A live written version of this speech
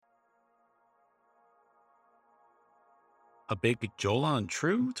A big Jolan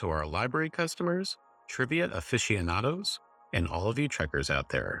True to our library customers, trivia aficionados, and all of you trekkers out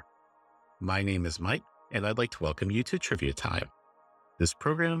there. My name is Mike, and I'd like to welcome you to Trivia Time. This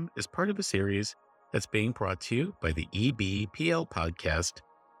program is part of a series that's being brought to you by the EBPL podcast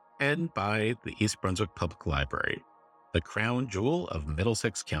and by the East Brunswick Public Library, the crown jewel of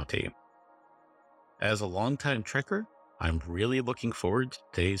Middlesex County. As a longtime trekker, I'm really looking forward to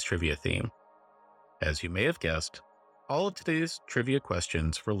today's trivia theme. As you may have guessed, all of today's trivia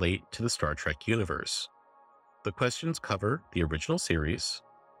questions relate to the Star Trek universe. The questions cover the original series,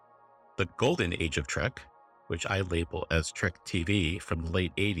 the golden age of Trek, which I label as Trek TV from the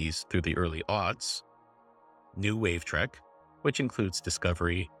late 80s through the early aughts, New Wave Trek, which includes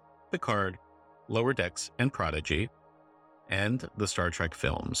Discovery, Picard, Lower Decks, and Prodigy, and the Star Trek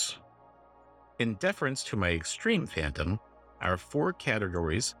films. In deference to my extreme fandom, our 4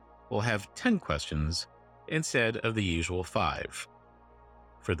 categories will have 10 questions instead of the usual 5.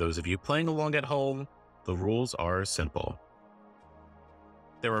 For those of you playing along at home, the rules are simple.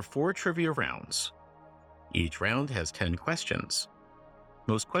 There are 4 trivia rounds. Each round has 10 questions.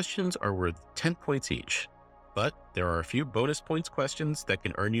 Most questions are worth 10 points each, but there are a few bonus points questions that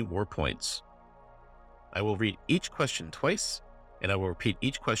can earn you more points. I will read each question twice, and I will repeat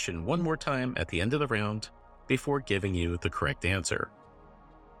each question one more time at the end of the round before giving you the correct answer.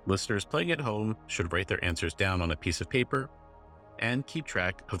 Listeners playing at home should write their answers down on a piece of paper and keep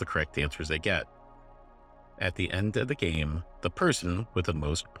track of the correct answers they get. At the end of the game, the person with the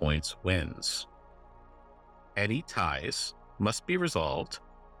most points wins. Any ties must be resolved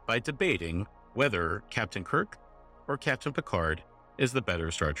by debating whether Captain Kirk or Captain Picard is the better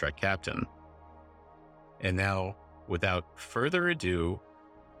Star Trek captain. And now, without further ado,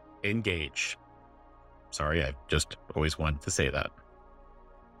 engage. Sorry, I just always wanted to say that.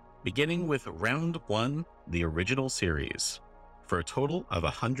 Beginning with round 1, the original series, for a total of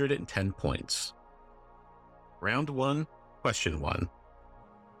 110 points. Round 1, question 1.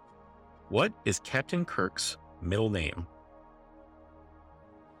 What is Captain Kirk's middle name?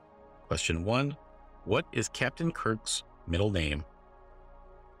 Question 1. What is Captain Kirk's middle name?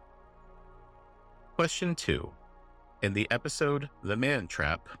 Question 2. In the episode The Man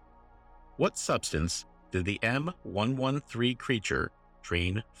Trap, what substance did the M113 creature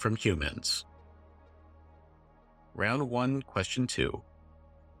drain from humans? Round 1, question 2.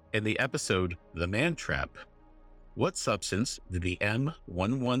 In the episode The Man Trap, what substance did the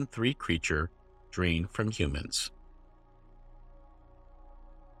M113 creature drain from humans?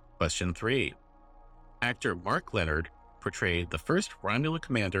 Question 3. Actor Mark Lenard portrayed the first Romulan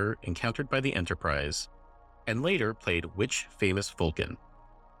commander encountered by the Enterprise, and later played which famous Vulcan?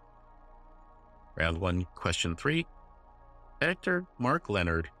 Round 1, question 3. Actor Mark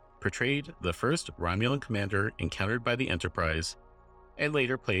Lenard portrayed the first Romulan commander encountered by the Enterprise, and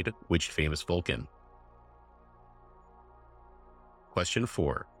later played which famous Vulcan? Question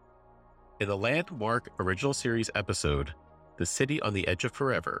 4. In the landmark original series episode, The City on the Edge of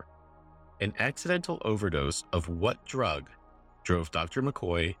Forever, an accidental overdose of what drug drove Dr.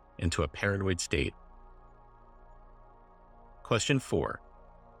 McCoy into a paranoid state? Question 4.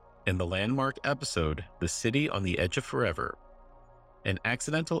 In the landmark episode, The City on the Edge of Forever, an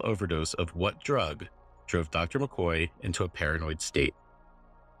accidental overdose of what drug drove Dr. McCoy into a paranoid state?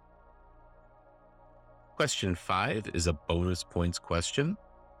 Question 5 is a bonus points question,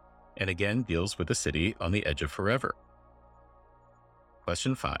 and again deals with the city on the edge of forever.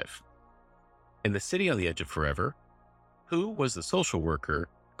 Question 5. In The City on the Edge of Forever, who was the social worker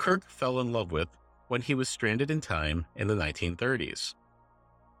Kirk fell in love with when he was stranded in time in the 1930s?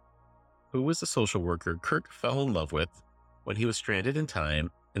 Who was the social worker Kirk fell in love with when he was stranded in time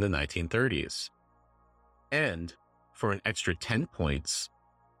in the 1930s? And, for an extra 10 points,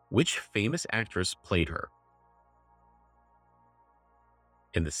 which famous actress played her?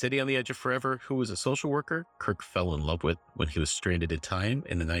 In The City on the Edge of Forever, who was a social worker Kirk fell in love with when he was stranded in time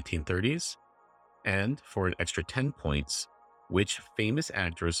in the 1930s? And, for an extra 10 points, which famous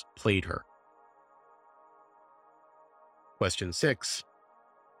actress played her? Question 6.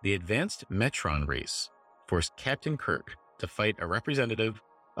 The Advanced Metron race forced Captain Kirk to fight a representative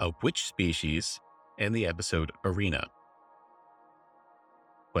of which species in the episode Arena?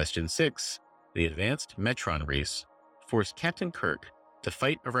 Question 6. The Advanced Metron race forced Captain Kirk to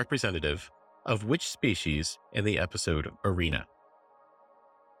fight a representative of which species in the episode Arena?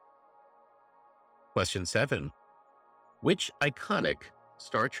 Question 7. Which iconic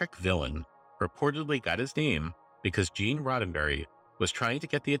Star Trek villain reportedly got his name because Gene Roddenberry was trying to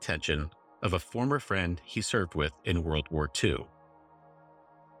get the attention of a former friend he served with in World War II?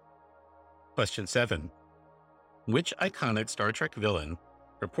 Question 7. Which iconic Star Trek villain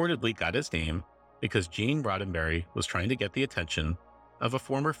reportedly got his name because Gene Roddenberry was trying to get the attention of a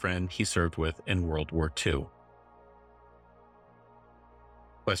former friend he served with in World War II?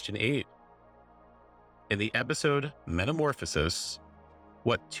 Question 8. In the episode Metamorphosis,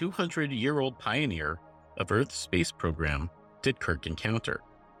 what 200-year-old pioneer of Earth's space program did Kirk encounter?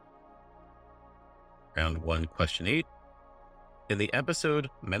 Round 1, question 8. In the episode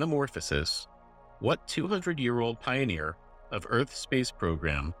Metamorphosis, what 200-year-old pioneer of Earth's space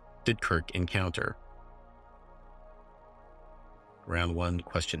program did Kirk encounter? Round 1,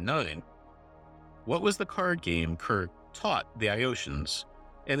 question 9. What was the card game Kirk taught the Iosians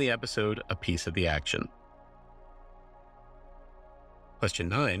in the episode A Piece of the Action? Question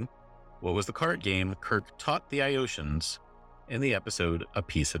 9. What was the card game Kirk taught the Iosians in the episode A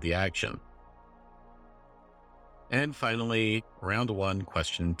Piece of the Action? And finally, round 1,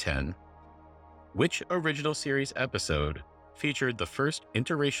 question 10. Which original series episode featured the first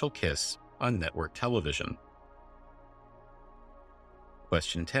interracial kiss on network television?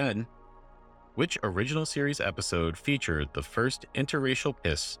 Question 10. Which original series episode featured the first interracial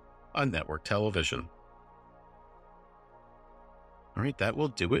kiss on network television? All right, that will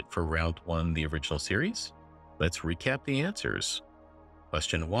do it for round 1, the original series. Let's recap the answers.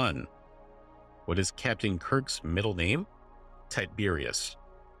 Question 1. What is Captain Kirk's middle name? Tiberius.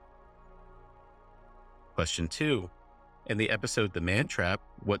 Question 2. In the episode The Man Trap,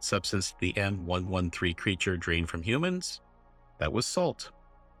 what substance did the M113 creature drain from humans? That was salt.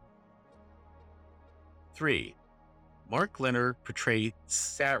 3. Mark Lenner portrayed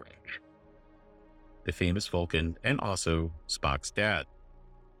Sarek, the famous Vulcan and also Spock's dad.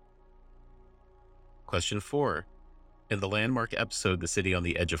 Question 4. In the landmark episode The City on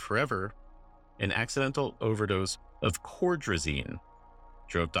the Edge of Forever, an accidental overdose of cordrazine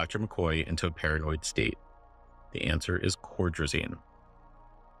drove Dr. McCoy into a paranoid state. The answer is cordrazine.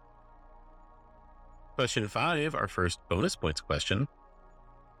 Question 5, our first bonus points question.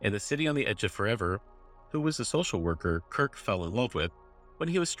 In The City on the Edge of Forever, who was the social worker Kirk fell in love with when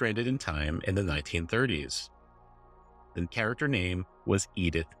he was stranded in time in the 1930s? The character name was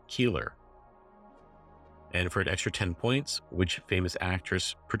Edith Keeler. And for an extra 10 points, which famous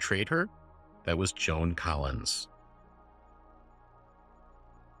actress portrayed her? That was Joan Collins.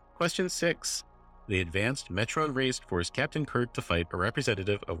 Question 6. The advanced Metron-raised forced Captain Kirk to fight a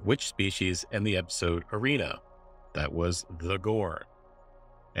representative of which species in the episode Arena? That was the Gorn.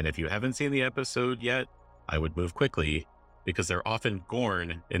 And if you haven't seen the episode yet, I would move quickly because they're often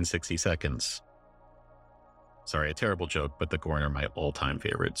Gorn in 60 seconds. Sorry, a terrible joke, but the Gorn are my all-time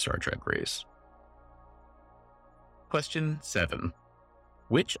favorite Star Trek race. Question 7.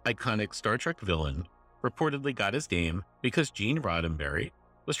 Which iconic Star Trek villain reportedly got his name because Gene Roddenberry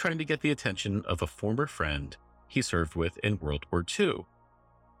was trying to get the attention of a former friend he served with in World War II?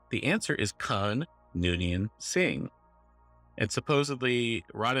 The answer is Khan Noonien Singh. And supposedly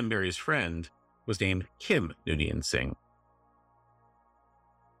Roddenberry's friend was named Kim Noonien Singh.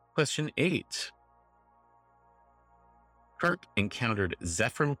 Question 8. Kirk encountered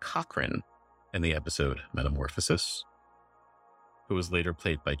Zefram Cochrane in the episode Metamorphosis, who was later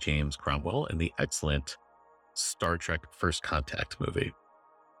played by James Cromwell in the excellent Star Trek First Contact movie.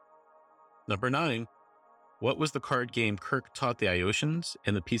 Number 9. What was the card game Kirk taught the Iosians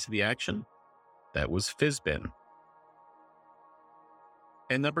in the Piece of the Action? That was Fizbin.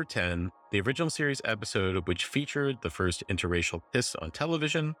 And number 10, the original series episode which featured the first interracial kiss on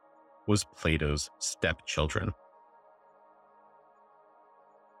television was Plato's Stepchildren.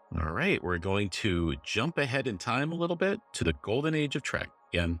 All right, we're going to jump ahead in time a little bit to the golden age of Trek.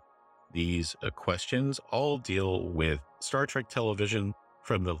 Again, these questions all deal with Star Trek television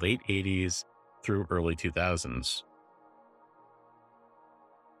from the late 80s through early 2000s.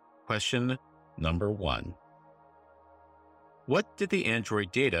 Question number 1. What did the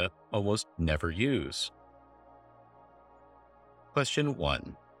android Data almost never use? Question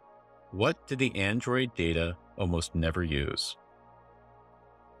 1. What did the android Data almost never use?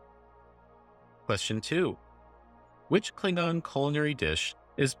 Question 2. Which Klingon culinary dish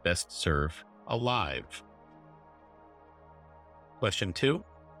is best served alive? Question 2.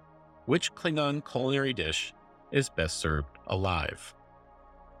 Which Klingon culinary dish is best served alive?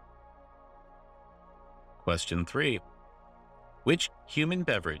 Question 3. Which human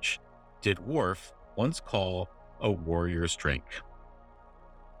beverage did Worf once call a warrior's drink?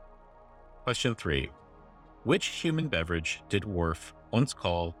 Question 3. Which human beverage did Worf once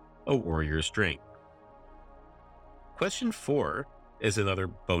call a warrior's drink? Question 4 is another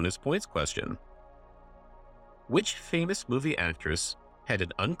bonus points question. Which famous movie actress had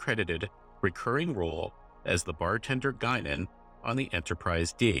an uncredited recurring role as the bartender Guinan on the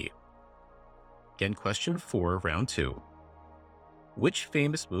Enterprise D? Again, question 4, round 2. Which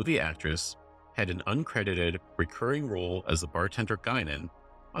famous movie actress had an uncredited recurring role as the bartender Guinan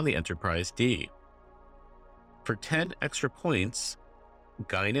on the Enterprise D? For 10 extra points,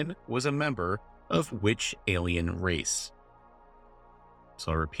 Guinan was a member of which alien race?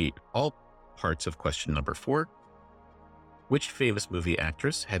 So I'll repeat all parts of question number 4. Which famous movie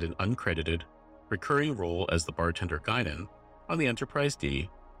actress had an uncredited recurring role as the bartender Guinan on the Enterprise D?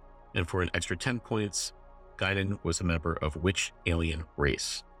 And for an extra 10 points, Guinan was a member of which alien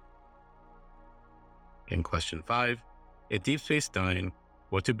race? In question 5, in Deep Space Nine,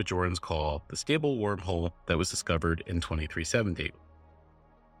 what do Bajorans call the stable wormhole that was discovered in 2370?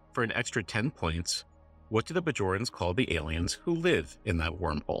 For an extra 10 points, what do the Bajorans call the aliens who live in that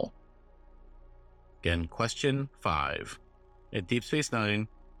wormhole? Again, question 5. In Deep Space Nine,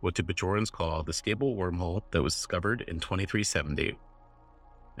 what do Bajorans call the stable wormhole that was discovered in 2370?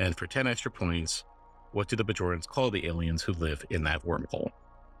 And for 10 extra points, what do the Bajorans call the aliens who live in that wormhole?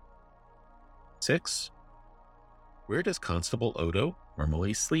 6. Where does Constable Odo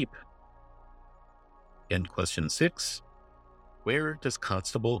normally sleep? And question 6. Where does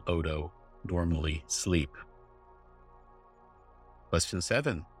Constable Odo normally sleep? Question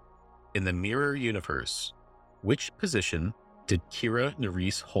 7. In the Mirror Universe, which position did Kira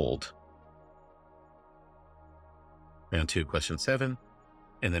Nerys hold? Round 2, question 7.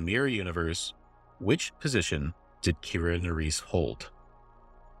 In the Mirror Universe, which position did Kira Nerys hold?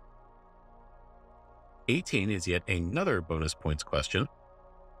 18 is yet another bonus points question.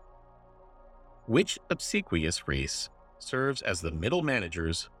 Which obsequious race serves as the middle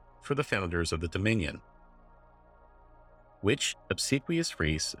managers for the founders of the Dominion? Which obsequious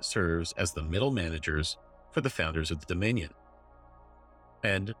race serves as the middle managers for the founders of the Dominion?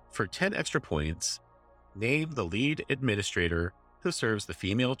 And for 10 extra points, name the lead administrator who serves the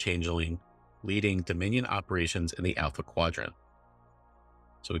female changeling leading Dominion operations in the Alpha Quadrant.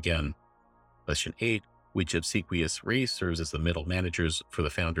 So again, question 8, which obsequious race serves as the middle managers for the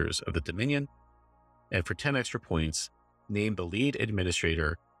founders of the Dominion? And for 10 extra points, name the lead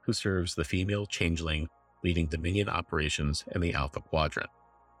administrator who serves the female changeling leading Dominion operations in the Alpha Quadrant.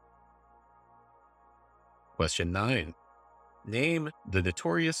 Question 9. Name the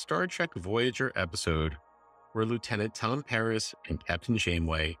notorious Star Trek Voyager episode where Lieutenant Tom Paris and Captain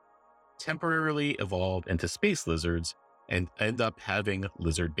Janeway temporarily evolve into space lizards and end up having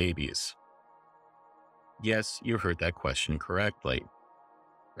lizard babies. Yes, you heard that question correctly.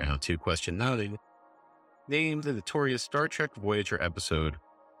 Round 2, question 9. Name the notorious Star Trek Voyager episode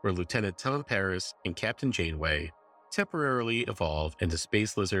where Lieutenant Tom Paris and Captain Janeway temporarily evolve into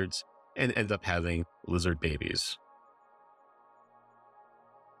space lizards and end up having lizard babies.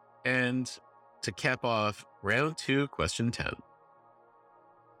 And to cap off round 2, question 10.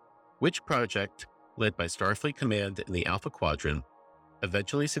 Which project, led by Starfleet Command in the Alpha Quadrant,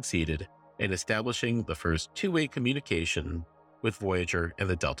 eventually succeeded in establishing the first two-way communication with Voyager and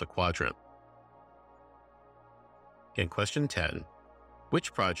the Delta Quadrant? In question 10,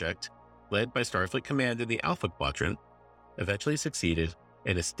 which project, led by Starfleet Command in the Alpha Quadrant, eventually succeeded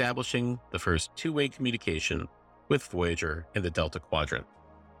in establishing the first two-way communication with Voyager and the Delta Quadrant?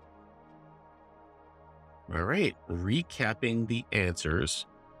 All right, recapping the answers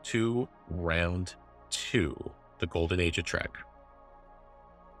to round 2, the Golden Age of Trek.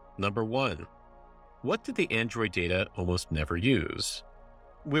 Number 1, what did the android Data almost never use?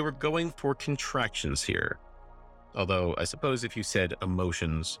 We were going for contractions here. Although I suppose if you said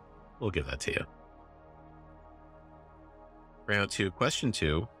emotions, we'll give that to you. Round 2, question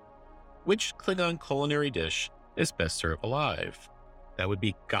 2, which Klingon culinary dish is best served alive? That would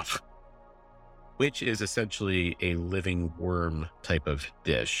be gaf, which is essentially a living worm type of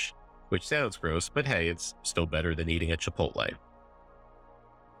dish, which sounds gross, but hey, it's still better than eating at Chipotle.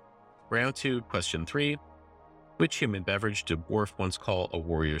 Round 2, question 3, which human beverage did Worf once call a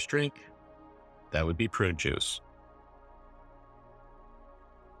warrior's drink? That would be prune juice.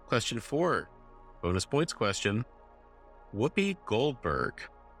 Question 4, bonus points question. Whoopi Goldberg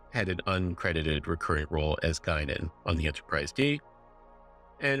had an uncredited recurring role as Guinan on the Enterprise D.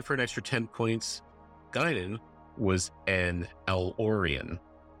 And for an extra 10 points, Guinan was an El-Aurian,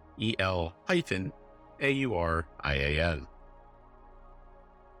 E-L-A-U-R-I-A-N.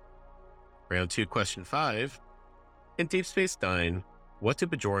 Round 2, question 5. In Deep Space Nine, what did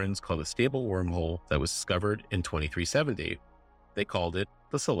Bajorans call the stable wormhole that was discovered in 2370? They called it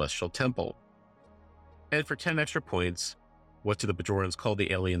the Celestial Temple. And for 10 extra points, what do the Bajorans call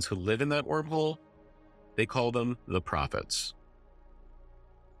the aliens who live in that wormhole? They call them the Prophets.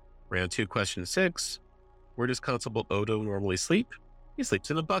 Round 2, question 6. Where does Constable Odo normally sleep? He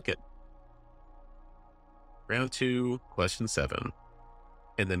sleeps in a bucket. Round 2, question 7.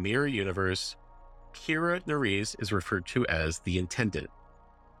 In the Mirror Universe, Kira Nerys is referred to as the Intendant.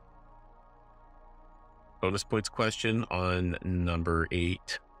 Bonus points question on number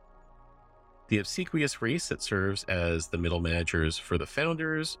 8. The obsequious race that serves as the middle managers for the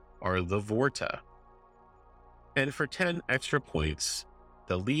Founders are the Vorta. And for 10 extra points,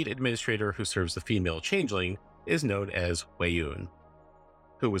 the lead administrator who serves the female changeling is known as Weyoun,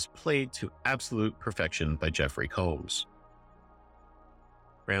 who was played to absolute perfection by Jeffrey Combs.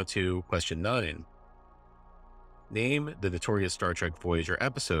 Round 2, question 9. Name the notorious Star Trek Voyager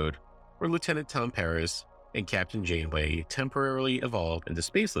episode where Lieutenant Tom Paris and Captain Janeway temporarily evolve into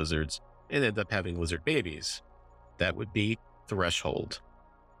space lizards and end up having lizard babies. That would be Threshold.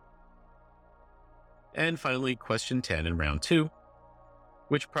 And finally, question 10 in round 2.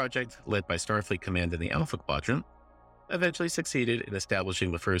 Which project, led by Starfleet Command in the Alpha Quadrant, eventually succeeded in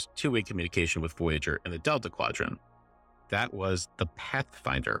establishing the first two-way communication with Voyager in the Delta Quadrant? That was the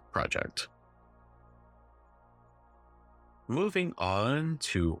Pathfinder project. Moving on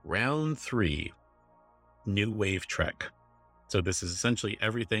to round 3, New Wave Trek. So this is essentially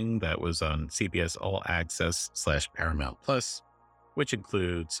everything that was on CBS All Access / Paramount Plus, which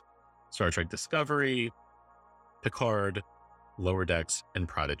includes Star Trek Discovery, Picard, Lower Decks, and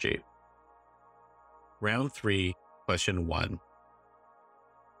Prodigy. Round 3, question 1.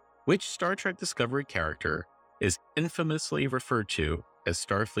 Which Star Trek Discovery character is infamously referred to as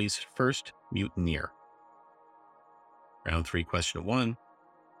Starfleet's first mutineer? Round 3, question 1.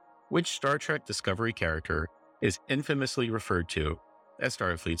 Which Star Trek Discovery character is infamously referred to as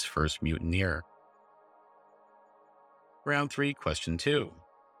Starfleet's first mutineer? Round 3, question 2.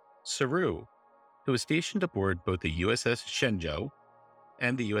 Saru, who is stationed aboard both the USS Shenzhou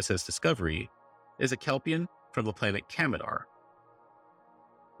and the USS Discovery, is a Kelpian from the planet Kamidar.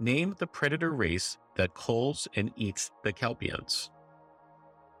 Name the predator race that culls and eats the Kelpians.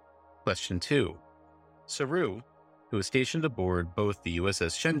 Question 2. Saru, who is stationed aboard both the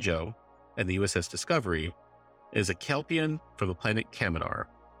USS Shenzhou and the USS Discovery, is a Kelpian from the planet Kamidar.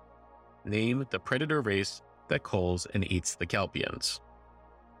 Name the predator race that culls and eats the Kelpians.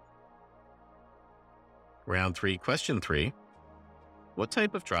 Round 3, question 3. What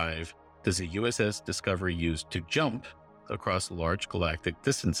type of drive does the USS Discovery use to jump across large galactic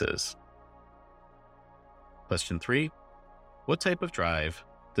distances? Question 3. What type of drive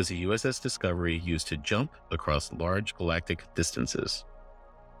does the USS Discovery use to jump across large galactic distances?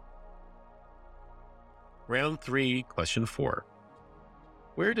 Round 3, question 4.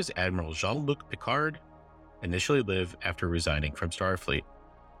 Where does Admiral Jean-Luc Picard initially live after resigning from Starfleet?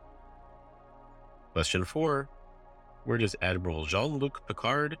 Question 4. Where does Admiral Jean-Luc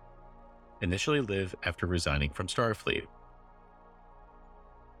Picard initially live after resigning from Starfleet?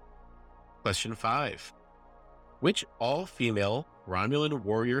 Question 5. Which all-female Romulan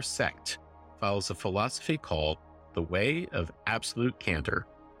warrior sect follows a philosophy called the Way of Absolute Candor?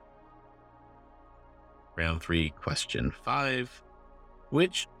 Round 3, question 5.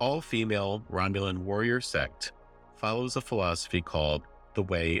 Which all-female Romulan warrior sect follows a philosophy called the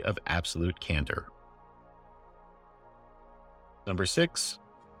Way of Absolute Candor? Number 6.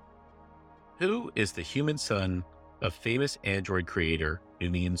 Who is the human son of famous android creator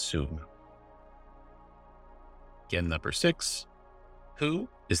Noonien Soong? Again, number 6. Who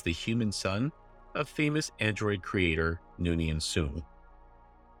is the human son of famous android creator Noonien Soong?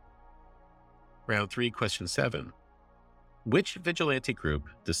 Round 3, question 7. Which vigilante group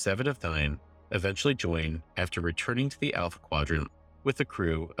does 7 of 9 eventually join after returning to the Alpha Quadrant with the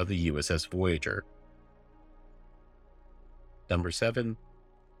crew of the USS Voyager? Number 7.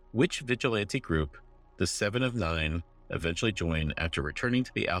 Which vigilante group does 7 of 9 eventually join after returning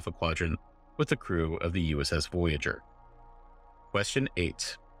to the Alpha Quadrant with the crew of the USS Voyager? Question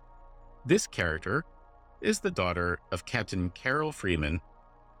 8. This character is the daughter of Captain Carol Freeman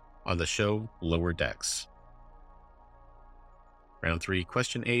on the show Lower Decks. Round 3,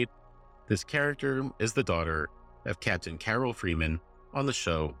 question 8. This character is the daughter of Captain Carol Freeman on the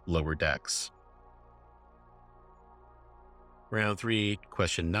show Lower Decks. Round 3,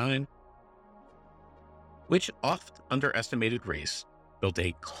 question 9. Which oft underestimated race built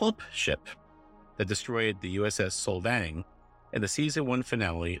a clump ship that destroyed the USS Solvang in the Season 1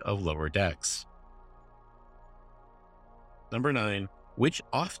 finale of Lower Decks? Number 9. Which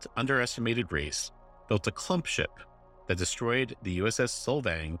oft underestimated race built a clump ship that destroyed the USS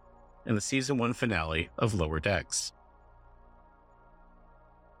Solvang in the Season 1 finale of Lower Decks?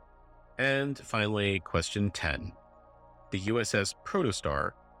 And finally, question 10. The USS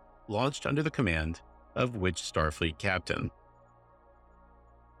Protostar, launched under the command of which Starfleet captain?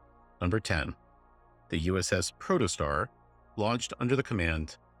 Number 10. The USS Protostar launched under the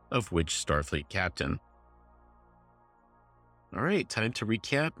command of which Starfleet captain? All right, time to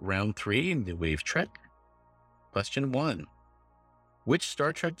recap round 3 in New Wave Trek. Question 1. Which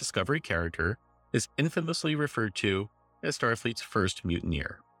Star Trek Discovery character is infamously referred to as Starfleet's first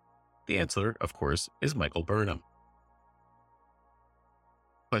mutineer? The answer, of course, is Michael Burnham.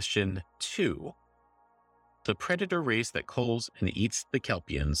 Question 2. The predator race that culls and eats the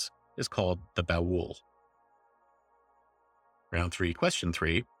Kelpians is called the Ba'ul. Round 3, question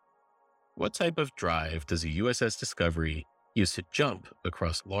 3. What type of drive does a USS Discovery use to jump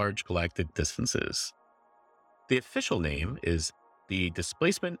across large galactic distances? The official name is the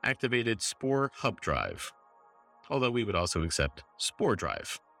Displacement Activated Spore Hub Drive, although we would also accept Spore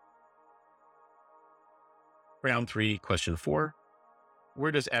Drive. Round 3, question 4.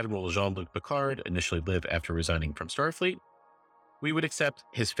 Where does Admiral Jean-Luc Picard initially live after resigning from Starfleet? We would accept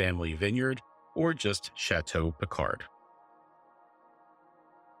his family vineyard or just Chateau Picard.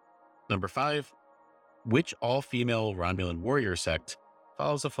 Number 5. Which all-female Romulan warrior sect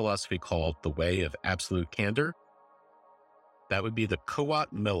follows a philosophy called the Way of Absolute Candor? That would be the Qowat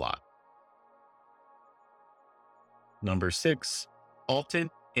Milat. Number 6. Altan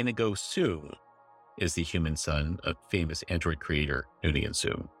Inigo Soong is the human son of famous android creator Noonien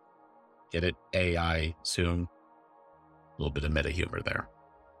Soong. Get it? AI Soong. A little bit of meta humor there.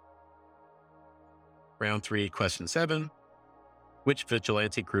 Round 3, question 7. Which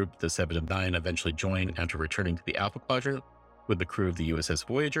vigilante group does 7 of 9 eventually join after returning to the Alpha Quadrant with the crew of the USS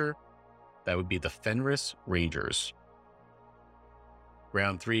Voyager? That would be the Fenris Rangers.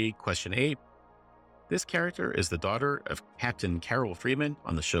 Round 3, question 8. This character is the daughter of Captain Carol Freeman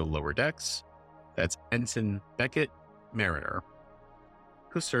on the show Lower Decks. That's Ensign Beckett Mariner,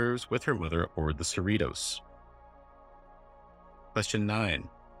 who serves with her mother aboard the Cerritos. Question 9.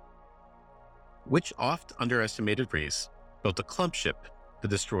 Which oft underestimated race built a clump ship that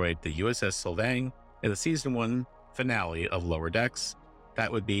destroyed the USS Sylvain in the Season 1 finale of Lower Decks?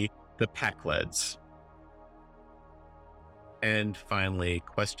 That would be the Pakleds. And finally,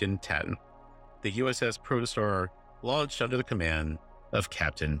 question 10. The USS Protostar launched under the command of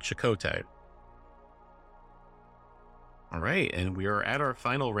Captain Chakotay. All right, and we are at our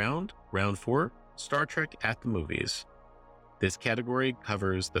final round, round 4, Star Trek at the Movies. This category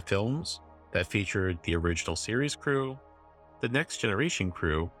covers the films that featured the original series crew, the Next Generation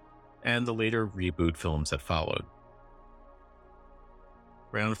crew, and the later reboot films that followed.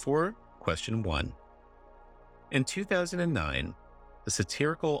 Round 4, question 1. In 2009, the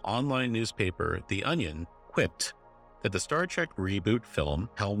satirical online newspaper The Onion quipped that the Star Trek reboot film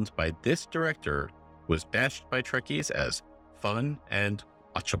helmed by this director was bashed by Trekkies as fun and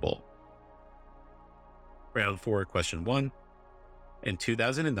watchable. Round 4, question 1. In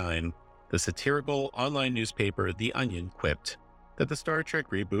 2009, the satirical online newspaper The Onion quipped that the Star Trek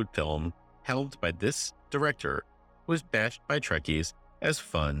reboot film helmed by this director was bashed by Trekkies as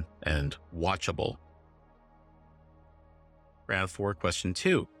fun and watchable. Round 4, question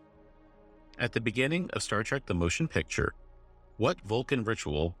 2. At the beginning of Star Trek the Motion Picture, what Vulcan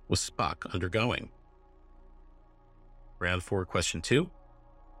ritual was Spock undergoing? Round 4, question 2.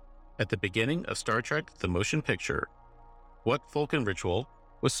 At the beginning of Star Trek the Motion Picture, what Vulcan ritual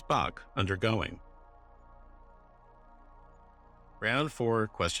was Spock undergoing? Round 4,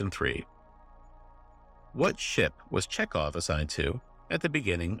 question 3. What ship was Chekhov assigned to at the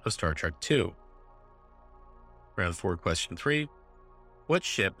beginning of Star Trek II? Round 4, question 3. What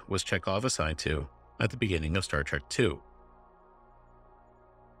ship was Chekhov assigned to at the beginning of Star Trek II?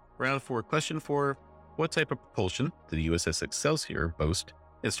 Round 4, question 4. What type of propulsion did the USS Excelsior boast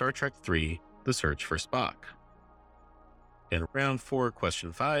in Star Trek III, The Search for Spock? In round 4,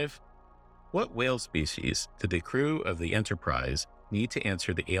 question 5. What whale species did the crew of the Enterprise need to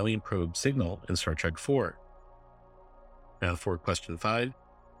answer the alien probe signal in Star Trek IV? Round 4, question 5.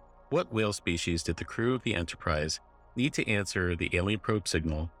 What whale species did the crew of the Enterprise need to answer the alien probe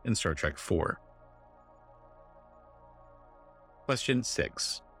signal in Star Trek IV? Question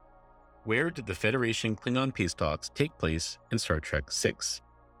 6. Where did the Federation Klingon peace talks take place in Star Trek VI?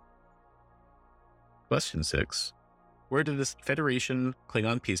 Question 6. Where did the Federation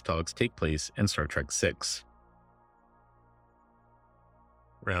Klingon peace talks take place in Star Trek VI?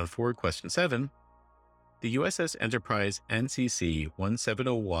 Round 4, question 7. The USS Enterprise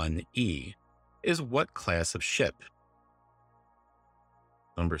NCC-1701E is what class of ship?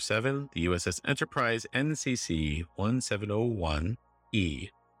 Number 7, the USS Enterprise NCC-1701E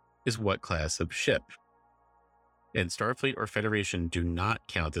is what class of ship? And Starfleet or Federation do not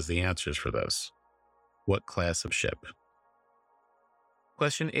count as the answers for this. What class of ship?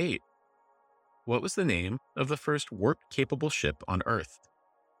 Question 8. What was the name of the first warp-capable ship on Earth?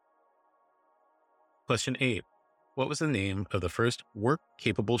 Question 8. What was the name of the first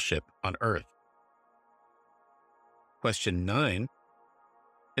warp-capable ship on Earth? Question 9.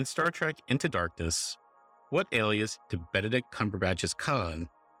 In Star Trek Into Darkness, what alias did Benedict Cumberbatch's Khan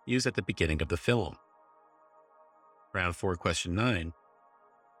use at the beginning of the film? Round 4, question 9.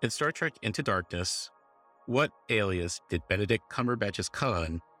 In Star Trek Into Darkness, what alias did Benedict Cumberbatch's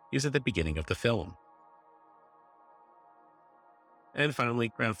Khan use at the beginning of the film? And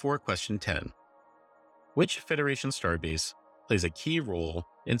finally, round 4, question 10. Which Federation starbase plays a key role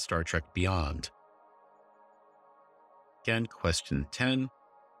in Star Trek Beyond? Again, question 10.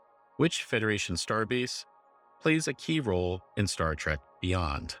 Which Federation starbase plays a key role in Star Trek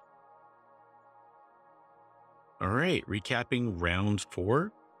Beyond? All right, recapping round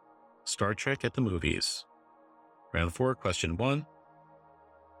 4, Star Trek at the movies. Round 4, question 1.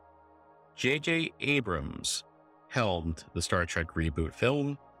 J.J. Abrams helmed the Star Trek reboot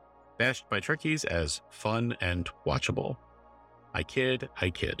film, bashed by Trekkies as fun and watchable. I kid.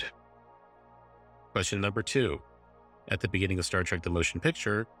 Question number 2. At the beginning of Star Trek the Motion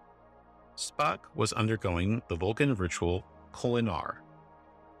Picture, Spock was undergoing the Vulcan ritual Kolinahr.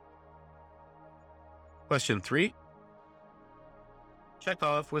 Question 3.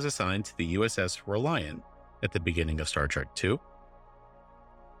 Chekhov was assigned to the USS Reliant at the beginning of Star Trek II.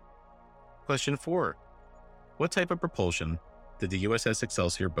 Question 4. What type of propulsion did the USS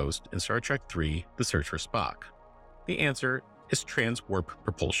Excelsior boast in Star Trek III, The Search for Spock? The answer is transwarp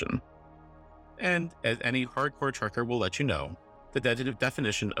propulsion. And as any hardcore Trekker will let you know, the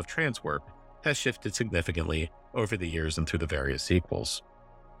definition of transwarp has shifted significantly over the years and through the various sequels.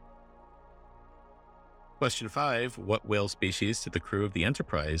 Question 5. What whale species did the crew of the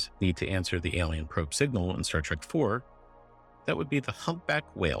Enterprise need to answer the alien probe signal in Star Trek IV? That would be the humpback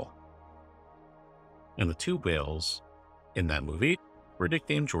whale. And the 2 whales in that movie were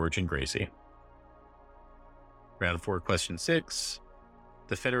nicknamed George and Gracie. Round 4, question 6.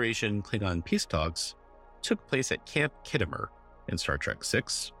 The Federation Klingon peace talks took place at Camp Khitomer in Star Trek VI.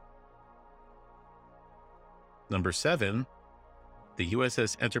 Number 7. The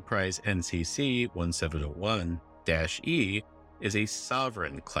USS Enterprise NCC 1701-E is a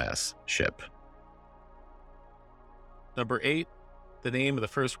Sovereign-class ship. Number 8. The name of the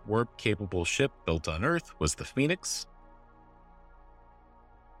first warp-capable ship built on Earth was the Phoenix.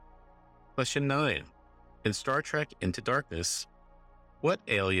 Question 9. In Star Trek Into Darkness, what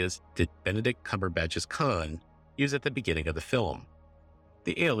alias did Benedict Cumberbatch's Khan use at the beginning of the film?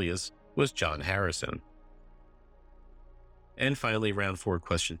 The alias was John Harrison. And finally, round 4,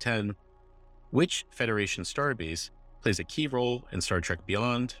 question 10. Which Federation starbase plays a key role in Star Trek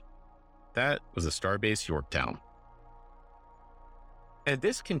Beyond? That was the Starbase Yorktown. And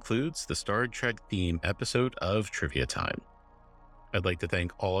this concludes the Star Trek theme episode of Trivia Time. I'd like to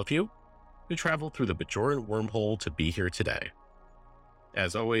thank all of you who traveled through the Bajoran wormhole to be here today.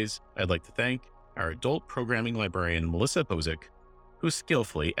 As always, I'd like to thank our adult programming librarian, Melissa Bozick, who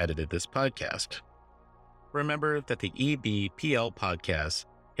skillfully edited this podcast. Remember that the EBPL podcast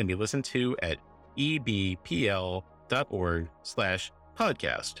can be listened to at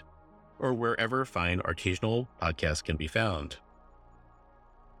ebpl.org/podcast, or wherever fine artisanal podcasts can be found.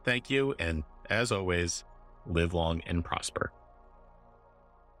 Thank you, and as always, live long and prosper.